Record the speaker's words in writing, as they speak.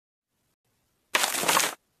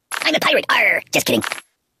I'm a pirate. Arr, just kidding.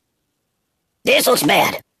 This looks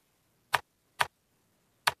bad.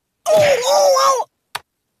 Oh!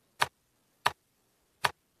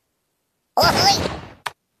 Oh!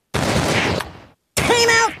 Time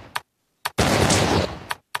out!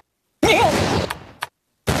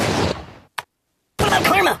 What about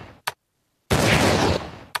karma?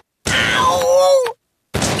 Ow!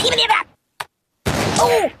 Even if that!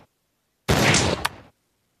 Oh!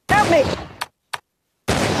 Help me!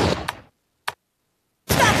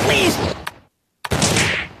 Stop, please!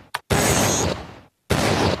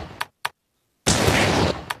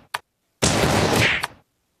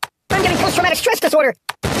 I'm getting post-traumatic stress disorder!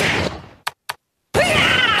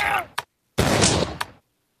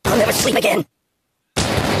 I'll never sleep again.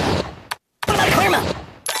 What about karma?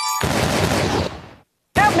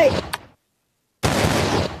 Help me!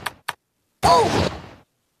 Oh!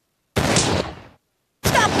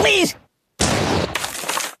 Stop, please!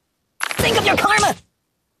 Think of your karma!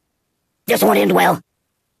 This won't end well.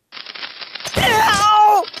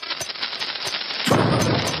 Ow!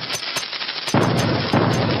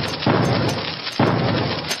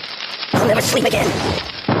 I'll never sleep again.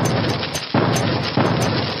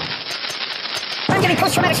 I'm getting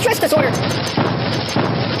post-traumatic stress disorder.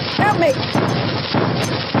 Help me!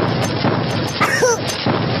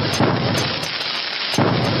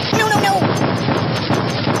 No!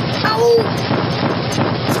 Oh!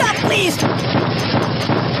 Stop, please!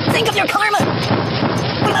 Think of your karma!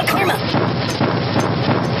 What about karma?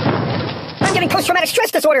 I'm getting post-traumatic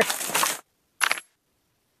stress disorder.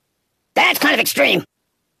 That's kind of extreme.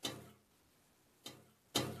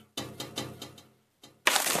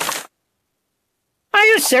 Are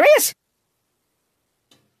you serious?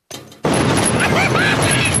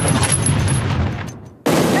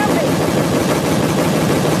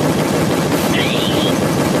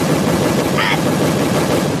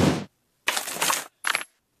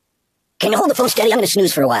 Can you hold the phone steady? I'm gonna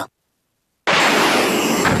snooze for a while.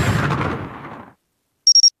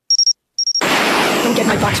 Don't get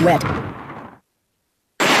my box wet.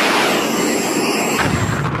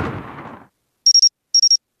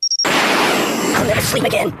 I'll never sleep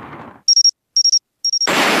again.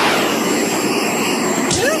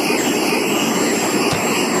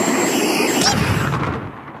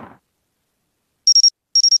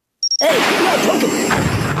 Hey, you're not broken.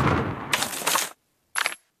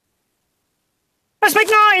 Let's make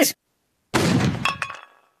noise!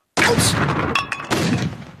 Ouch!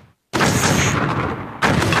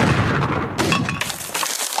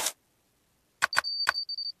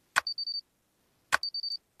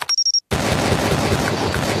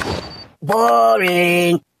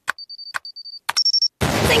 Boring.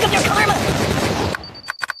 Think of your karma!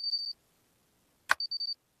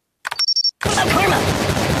 What about karma?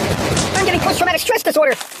 I'm getting post-traumatic stress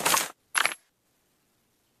disorder.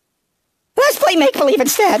 Let's play make-believe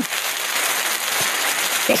instead.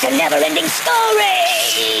 It's a never-ending story!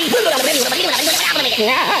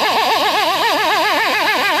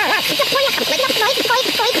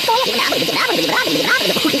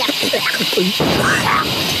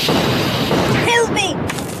 Help me!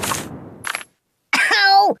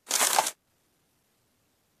 Ow!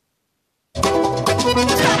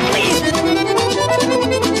 Stop, please!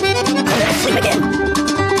 I'll never sleep again.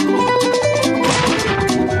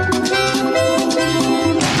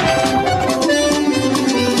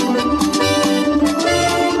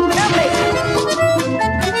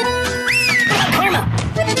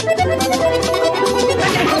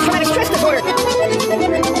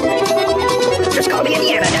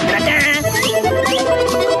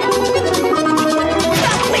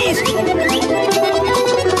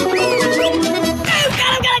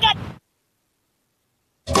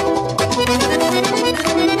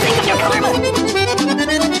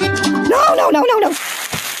 No.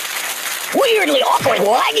 Weirdly awkward.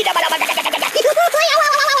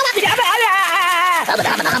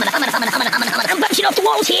 I'm bouncing off the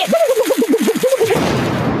walls here.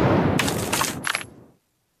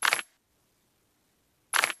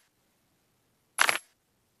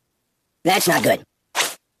 That's not good.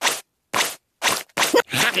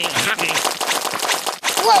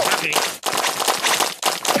 Whoa!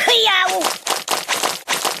 Ow!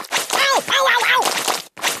 Ow!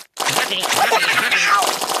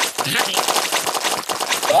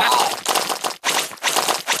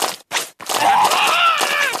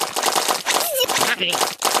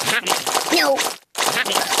 No.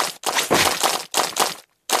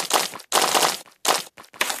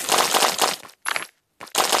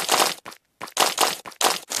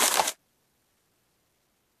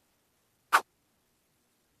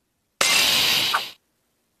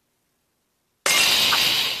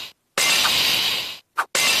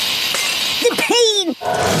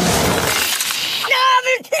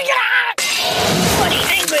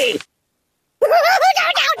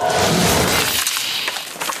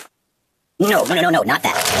 No, no, no, no, no, not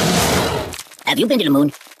that. Have you been to the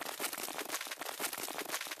moon?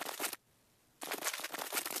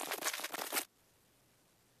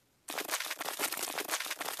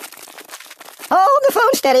 Hold the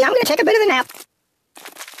phone steady. I'm gonna take a bit of a nap.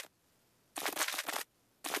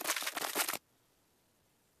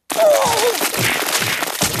 Oh,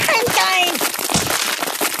 I'm dying.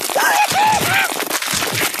 Oh, God!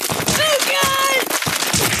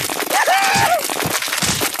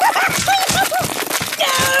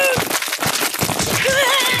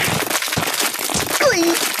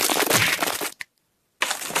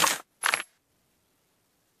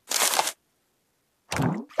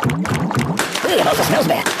 It also smells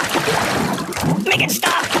bad. Make it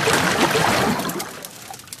stop!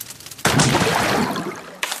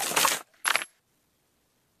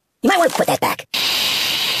 You might want to put that back.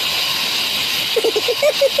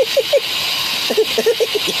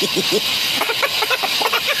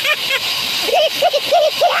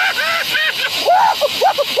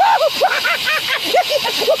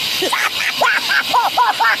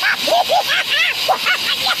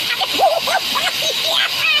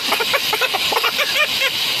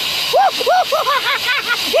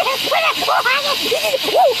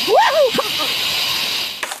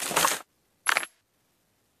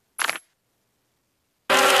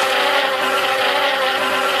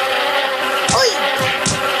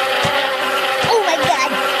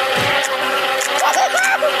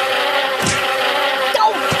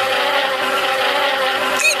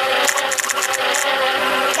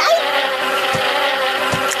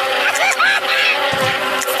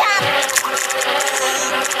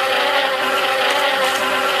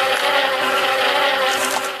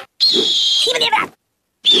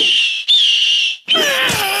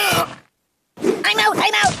 I'm out!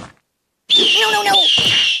 I'm out! No, no, no!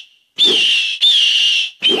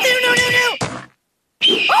 No, no, no, no!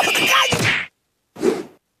 Oh, God!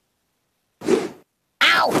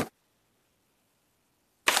 Ow!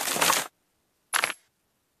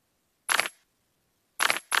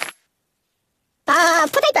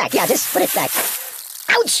 Put it back. Yeah, just put it back.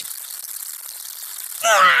 Ouch!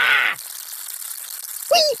 Ah!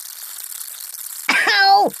 Whee!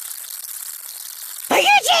 Ow! Are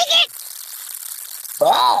you taking it?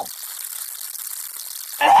 Oh!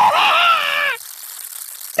 Ah!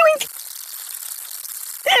 Doink!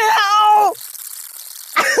 Ow!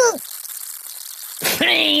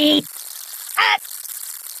 Free! Ah!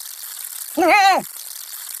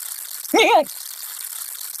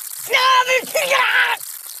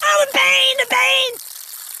 Oh, the pain! The pain!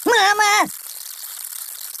 Mama!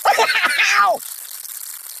 Ow!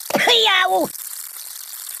 Ow!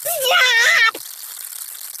 Stop!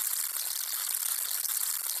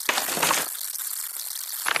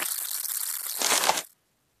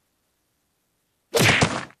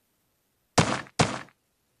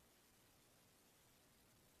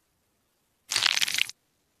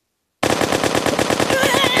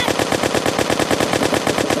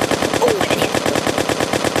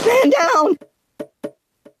 Man down!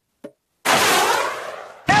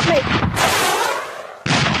 Help me!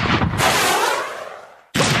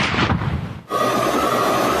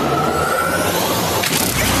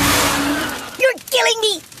 You're killing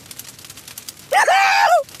me!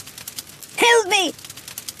 Help me!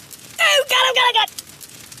 Oh, God, oh, God, oh, God!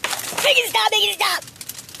 Make it stop, make it stop!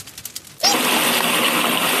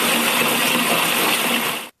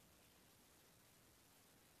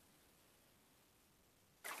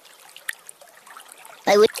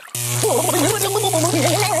 I would.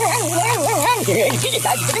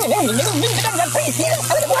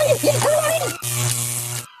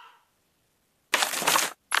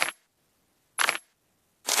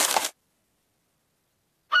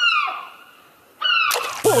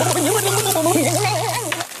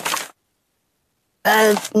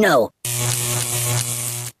 No.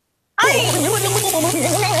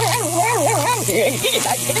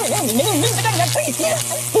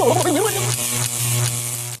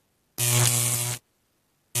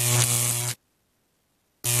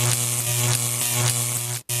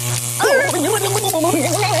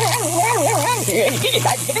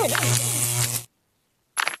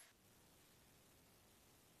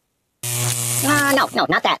 No, no,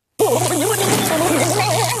 not that.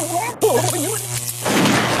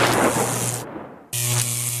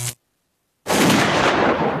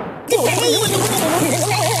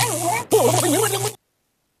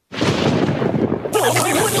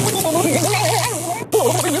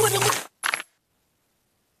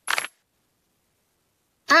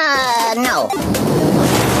 No.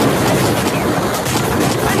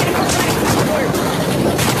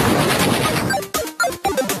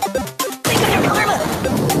 Think of your karma!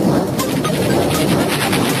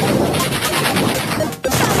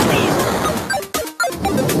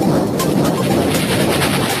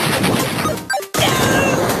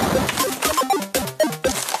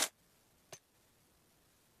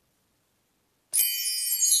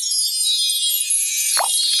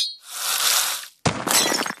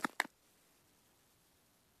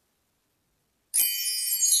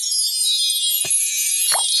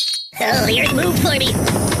 Oh, the earth moved for me.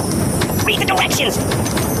 Read the directions.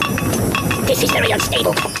 This is very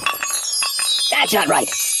unstable. That's not right.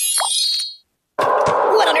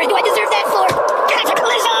 What on earth do I deserve that for?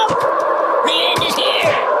 Cataclysm! The end is here!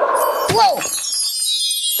 Whoa!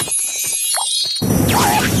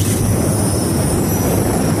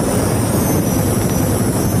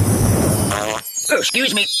 Oh,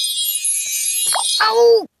 excuse me.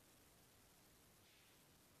 Ow!